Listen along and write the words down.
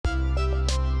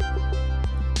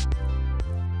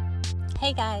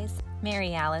Hey guys,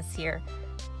 Mary Alice here.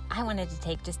 I wanted to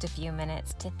take just a few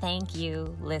minutes to thank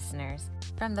you, listeners,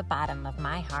 from the bottom of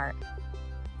my heart.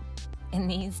 In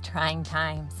these trying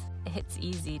times, it's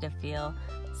easy to feel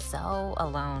so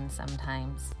alone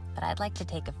sometimes, but I'd like to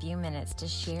take a few minutes to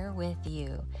share with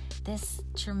you this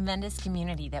tremendous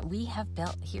community that we have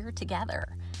built here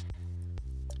together.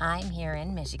 I'm here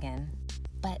in Michigan,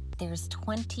 but there's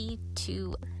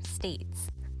 22 states,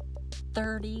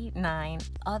 39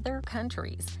 other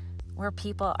countries where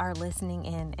people are listening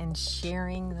in and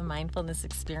sharing the mindfulness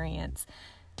experience,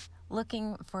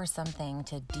 looking for something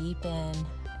to deepen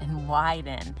and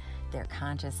widen their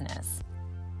consciousness.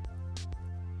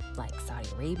 Like Saudi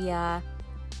Arabia,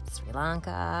 Sri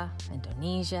Lanka,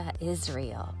 Indonesia,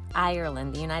 Israel,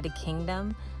 Ireland, the United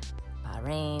Kingdom,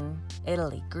 Bahrain,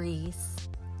 Italy, Greece,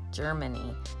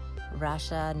 Germany,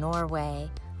 Russia, Norway,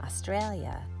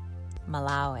 Australia,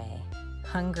 Malawi,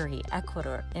 Hungary,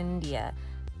 Ecuador, India,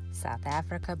 South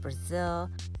Africa, Brazil,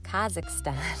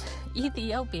 Kazakhstan,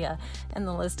 Ethiopia, and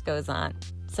the list goes on.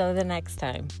 So the next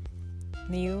time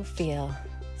you feel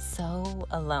so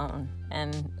alone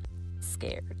and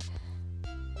scared,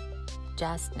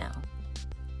 just know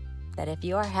that if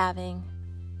you are having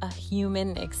a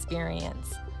human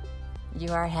experience,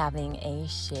 you are having a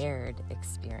shared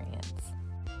experience.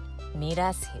 Meet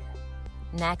us here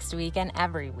next week and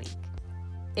every week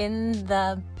in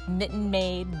the Mitten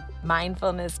Maid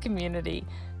mindfulness community.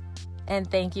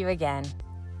 And thank you again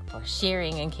for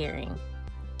sharing and caring.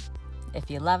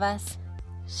 If you love us,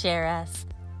 share us,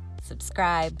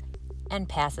 subscribe, and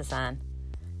pass us on.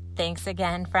 Thanks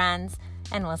again, friends,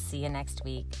 and we'll see you next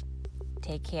week.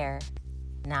 Take care.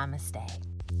 Namaste.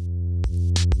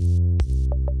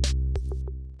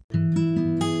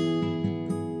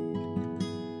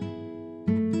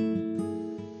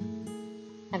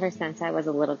 Ever since I was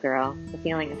a little girl, the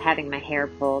feeling of having my hair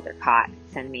pulled or caught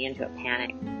could send me into a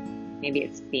panic. Maybe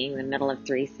it's being the middle of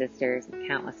 3 sisters and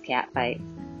countless cat fights.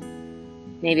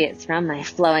 Maybe it's from my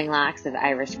flowing locks of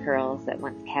Irish curls that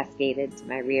once cascaded to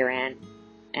my rear end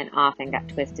and often got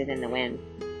twisted in the wind,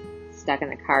 stuck in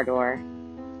the car door,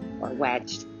 or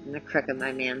wedged in the crook of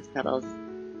my man's pedals.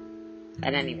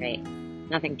 At any rate,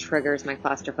 nothing triggers my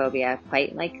claustrophobia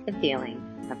quite like the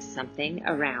feeling of something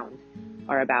around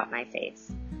or about my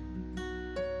face.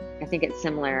 I think it's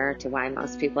similar to why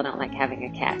most people don't like having a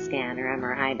CAT scan or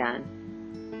MRI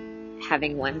done.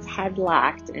 Having one's head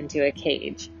locked into a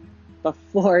cage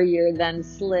before you're then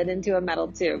slid into a metal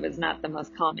tube is not the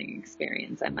most calming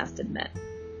experience, I must admit.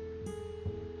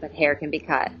 But hair can be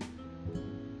cut,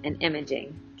 and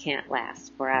imaging can't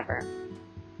last forever.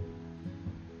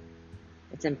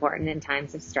 It's important in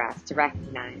times of stress to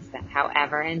recognize that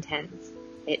however intense,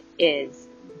 it is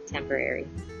temporary.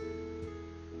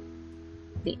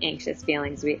 The anxious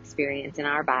feelings we experience in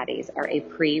our bodies are a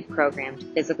pre-programmed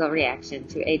physical reaction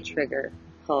to a trigger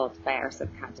pulled by our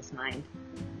subconscious mind.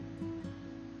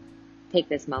 Take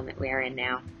this moment we are in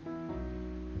now.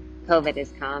 COVID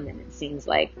has come and it seems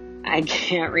like I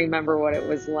can't remember what it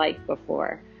was like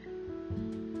before.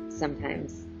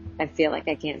 Sometimes I feel like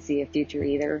I can't see a future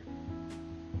either.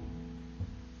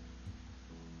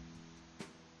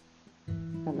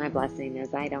 But my blessing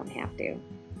is I don't have to.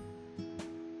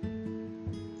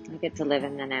 I get to live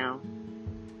in the now,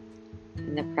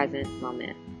 in the present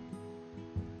moment.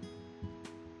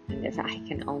 And if I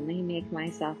can only make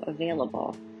myself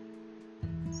available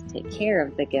to take care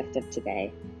of the gift of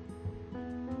today,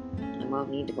 I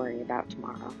won't need to worry about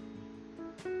tomorrow.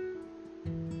 The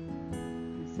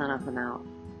sun will come out.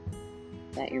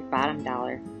 Bet your bottom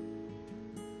dollar.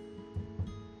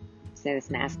 Say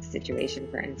this mask situation,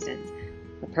 for instance,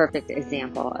 a perfect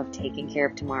example of taking care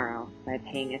of tomorrow by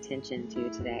paying attention to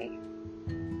today.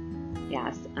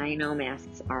 Yes, I know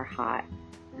masks are hot,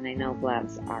 and I know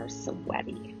gloves are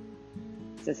sweaty.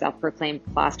 As a self-proclaimed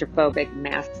claustrophobic,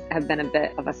 masks have been a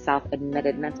bit of a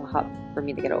self-admitted mental help for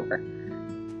me to get over.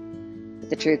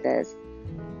 But the truth is,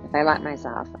 if I let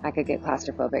myself, I could get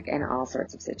claustrophobic in all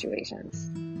sorts of situations.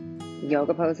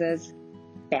 Yoga poses,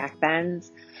 back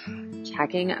bends,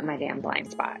 checking my damn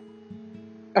blind spot.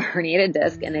 A herniated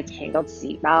disc and a tangled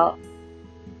seatbelt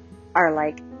are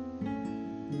like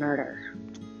murder.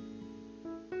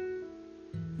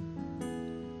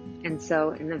 And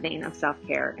so, in the vein of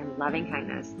self-care and loving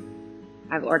kindness,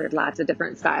 I've ordered lots of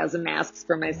different styles of masks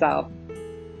for myself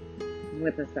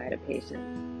with a side of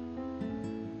patience.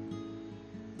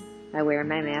 I wear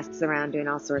my masks around doing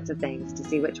all sorts of things to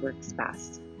see which works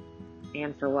best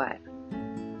and for what.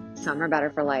 Some are better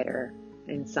for lighter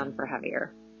and some for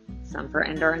heavier. Some for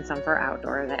indoor and some for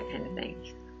outdoor, that kind of thing.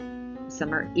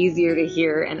 some are easier to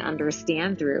hear and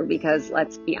understand through because,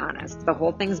 let's be honest, the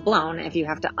whole thing's blown if you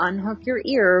have to unhook your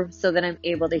ear so that I'm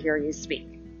able to hear you speak,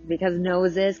 because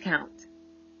noses count.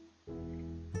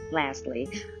 Lastly,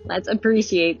 let's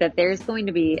appreciate that there's going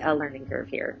to be a learning curve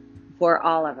here for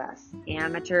all of us,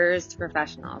 amateurs to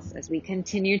professionals, as we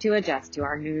continue to adjust to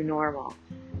our new normal.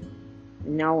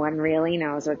 No one really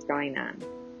knows what's going on,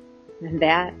 and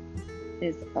that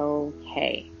is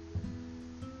okay.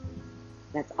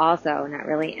 That's also not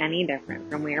really any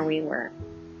different from where we were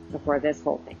before this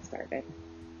whole thing started,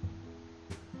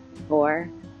 or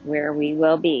where we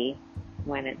will be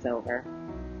when it's over.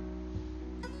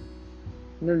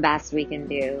 The best we can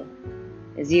do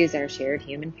is use our shared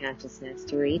human consciousness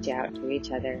to reach out to each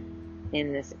other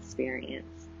in this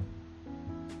experience.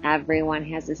 Everyone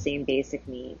has the same basic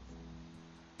needs,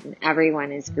 and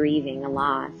everyone is grieving a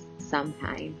loss of some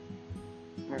kind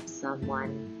or of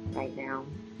someone right now.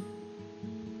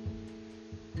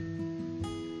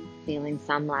 Feeling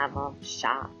some level of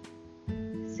shock,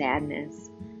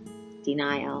 sadness,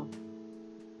 denial,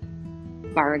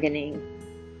 bargaining,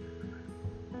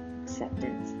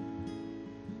 acceptance.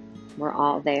 We're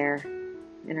all there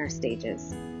in our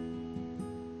stages,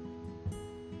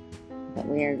 but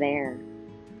we are there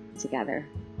together.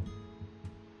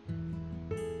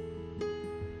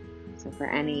 So for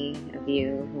any of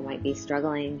you who might be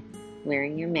struggling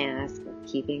wearing your mask or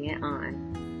keeping it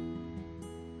on,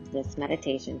 this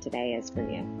meditation today is for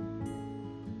you.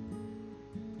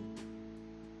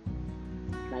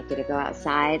 I'd like you to go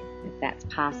outside if that's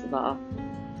possible,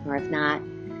 or if not,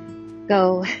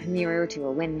 go nearer to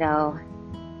a window,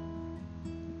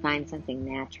 find something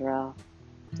natural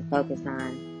to focus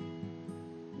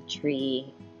on, a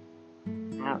tree,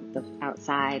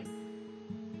 outside.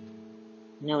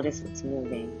 Notice what's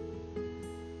moving.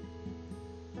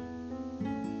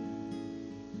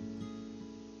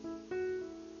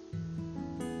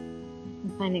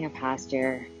 And finding a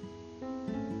posture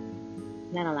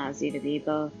that allows you to be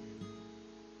both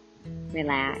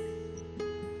relaxed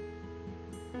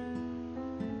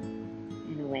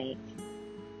and awake,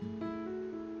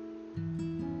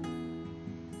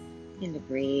 and to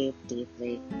breathe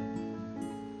deeply,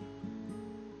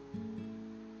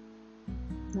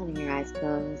 letting your eyes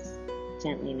close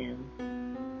gently now.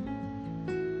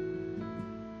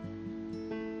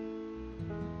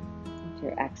 With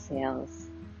your exhales,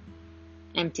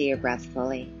 empty your breath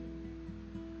fully,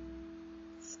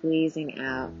 squeezing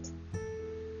out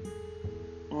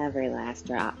every last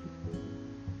drop.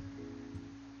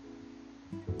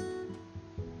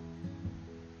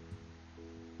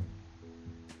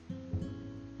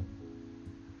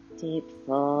 Deep,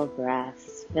 full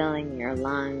breaths filling your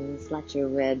lungs. Let your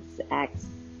ribs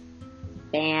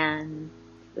expand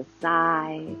to the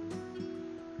side,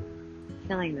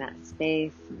 filling that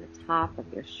space in the top of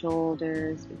your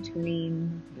shoulders,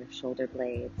 between your shoulder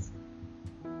blades,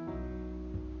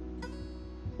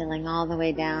 filling all the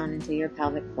way down into your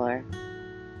pelvic floor.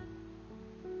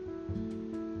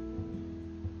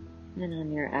 And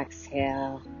on your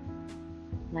exhale,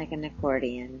 like an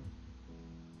accordion,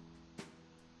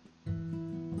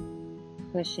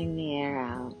 pushing the air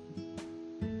out,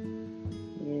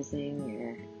 using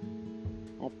your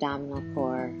abdominal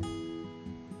core,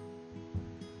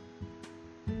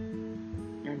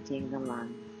 emptying the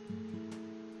lungs.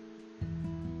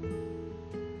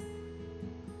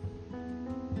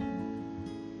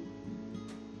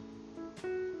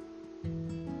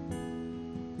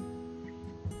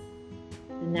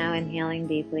 And now inhaling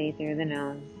deeply through the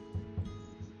nose.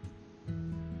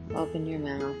 Open your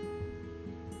mouth.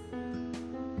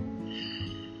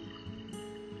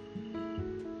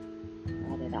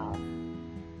 Let it out.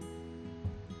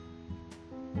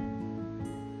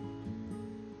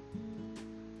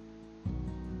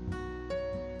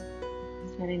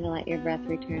 Starting to let your breath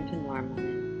return to normal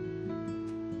now.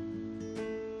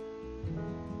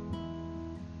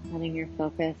 Letting your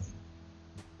focus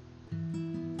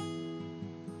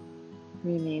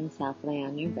remain softly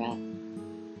on your breath.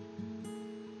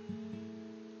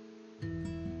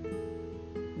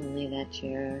 Only that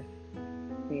you're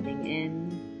breathing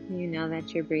in, you know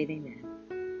that you're breathing in.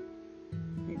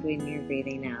 And when you're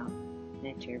breathing out,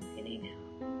 that you're breathing out.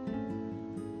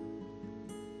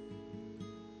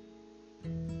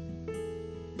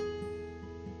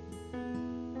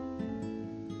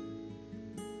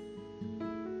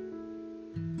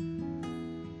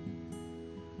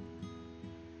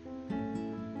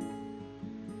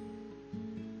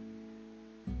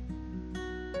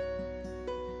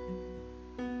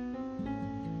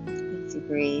 As you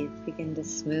breathe, begin to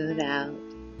smooth out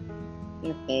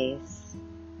your face,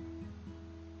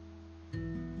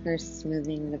 First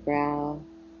smoothing the brow,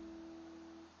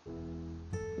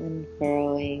 then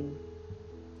furrowing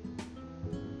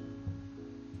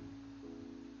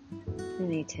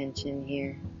any tension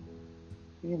here,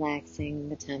 relaxing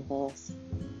the temples.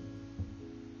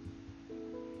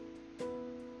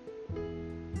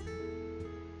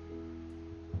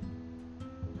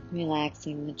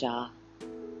 Relaxing the jaw,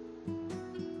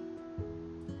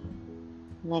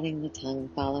 letting the tongue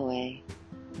fall away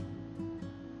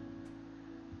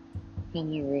from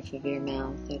the roof of your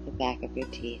mouth or the back of your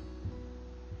teeth,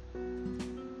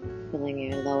 filling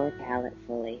your lower palate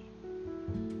fully.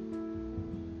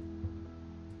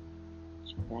 Let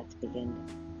your breath begin to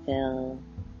fill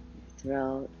your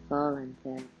throat full and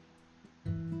thick.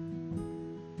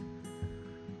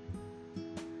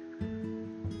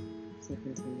 So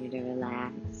continue to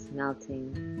relax,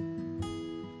 melting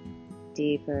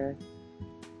deeper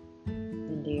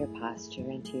into your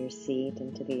posture, into your seat,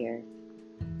 into the earth.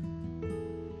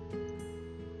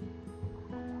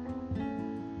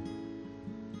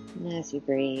 And as you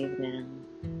breathe now,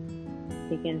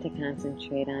 begin to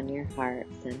concentrate on your heart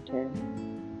center,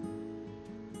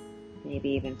 maybe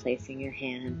even placing your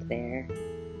hand there.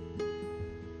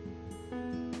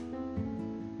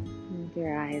 With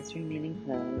your eyes remaining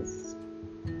closed,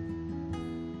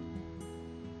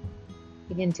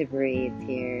 begin to breathe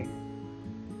here.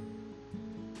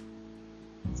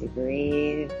 As you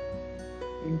breathe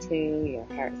into your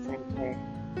heart center,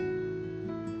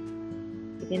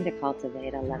 begin to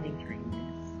cultivate a loving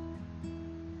kindness.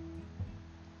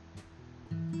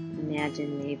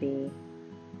 Imagine maybe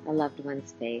a loved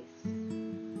one's face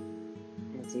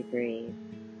as you breathe.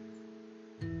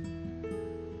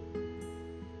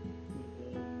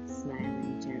 Maybe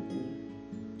smiling gently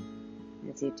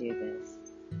as you do this.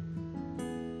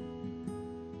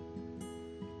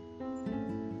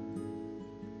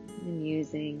 And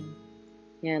using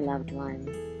your loved one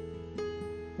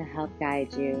to help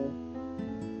guide you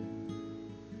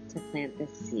to plant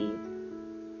this seed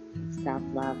of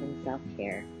self-love and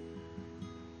self-care.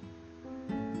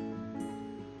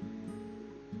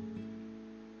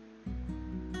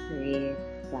 Breathe,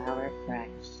 flower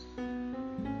fresh,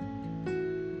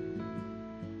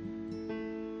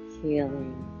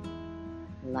 healing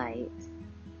light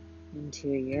into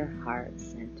your heart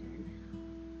center now.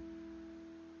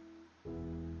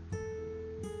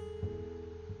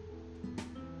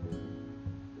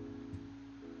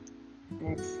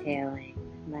 Exhaling,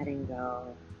 letting go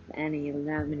of any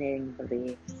limiting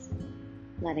beliefs,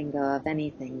 letting go of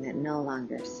anything that no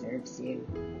longer serves you.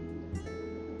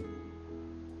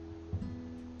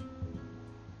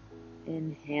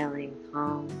 Inhaling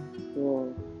calm,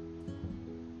 cool.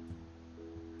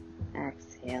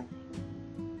 Exhaling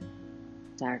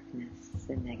darkness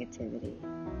and negativity.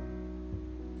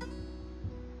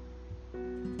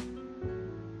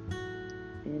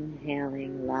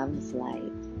 Inhaling love's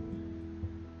light.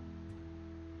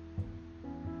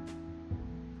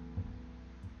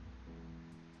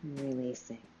 And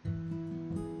releasing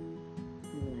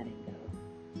and letting go.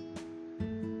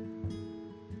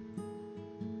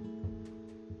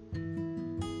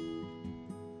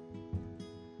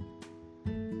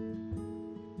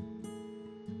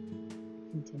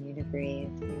 Continue to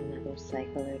breathe for another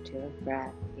cycle or two of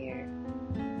breath here.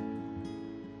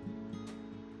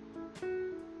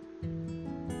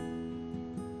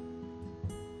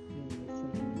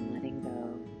 Releasing and letting go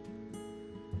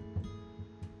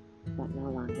of what no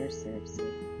longer serves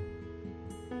you.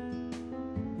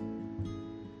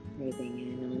 Breathing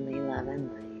in only love and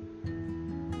light.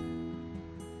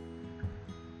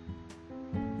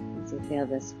 As you feel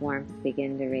this warmth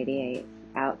begin to radiate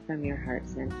out from your heart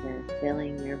center,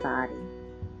 filling your body,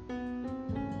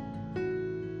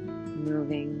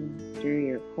 moving through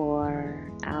your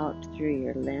core, out through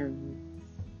your limbs,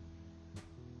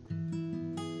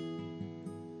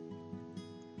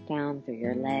 down through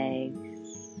your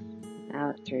legs,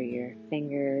 out through your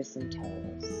fingers and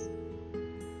toes.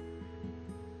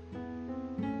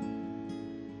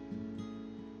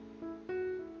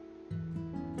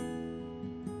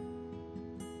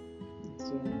 As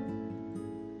you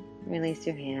release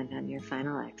your hand on your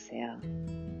final exhale,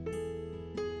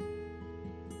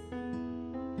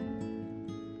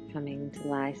 coming to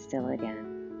lie still again.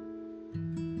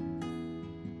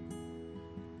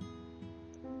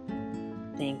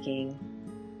 Thanking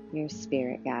your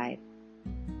spirit guide.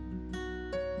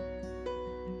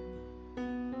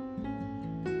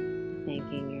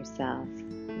 Thanking yourself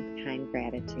with kind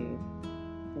gratitude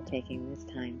for taking this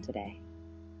time today.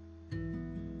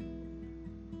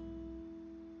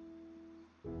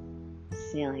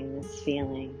 Sealing this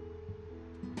feeling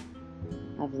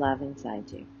of love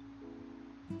inside you.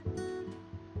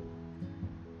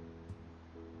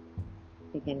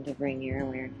 Begin to bring your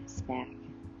awareness back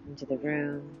into the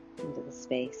room, into the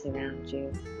space around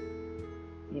you.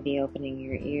 Maybe opening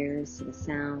your ears to the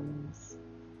sounds,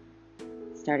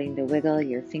 starting to wiggle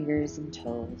your fingers and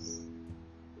toes.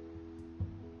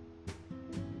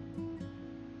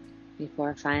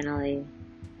 Before finally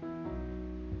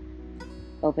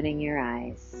opening your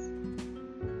eyes.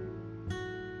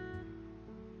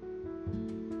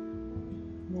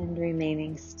 And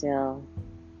remaining still.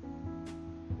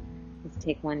 Let's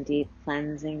take one deep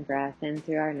cleansing breath in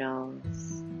through our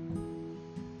nose.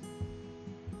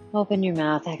 Open your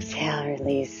mouth, exhale,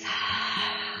 release.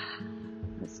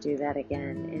 Let's do that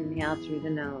again. Inhale through the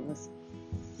nose.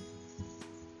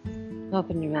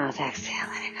 Open your mouth, exhale,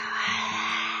 let it go.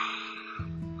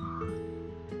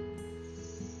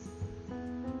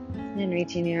 And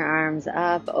reaching your arms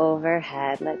up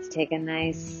overhead. Let's take a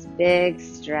nice big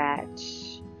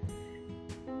stretch.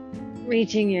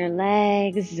 Reaching your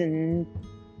legs and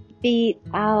feet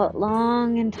out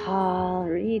long and tall,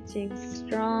 reaching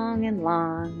strong and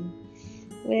long.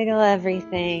 Wiggle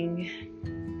everything.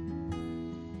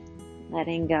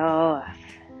 Letting go of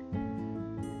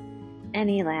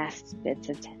any last bits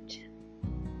of tension.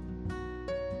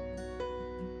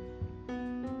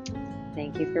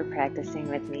 Thank you for practicing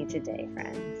with me today,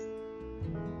 friends.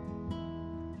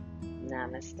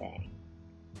 Namaste.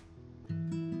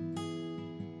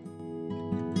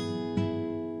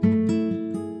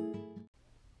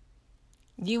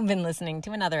 You've been listening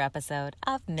to another episode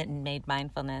of Mitten Made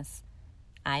Mindfulness.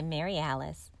 I'm Mary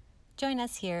Alice. Join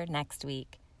us here next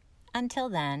week. Until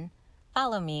then,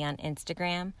 follow me on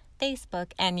Instagram,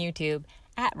 Facebook, and YouTube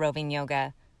at Roving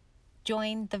Yoga.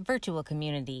 Join the virtual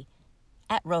community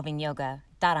at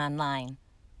rovingyoga.online.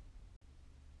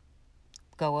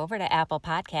 Go over to Apple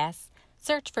Podcasts,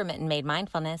 search for Mitten Made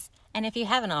Mindfulness, and if you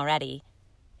haven't already,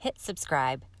 hit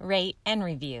subscribe, rate, and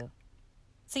review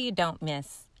so you don't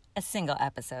miss a single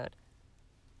episode.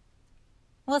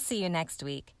 We'll see you next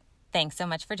week. Thanks so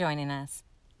much for joining us.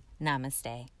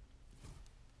 Namaste.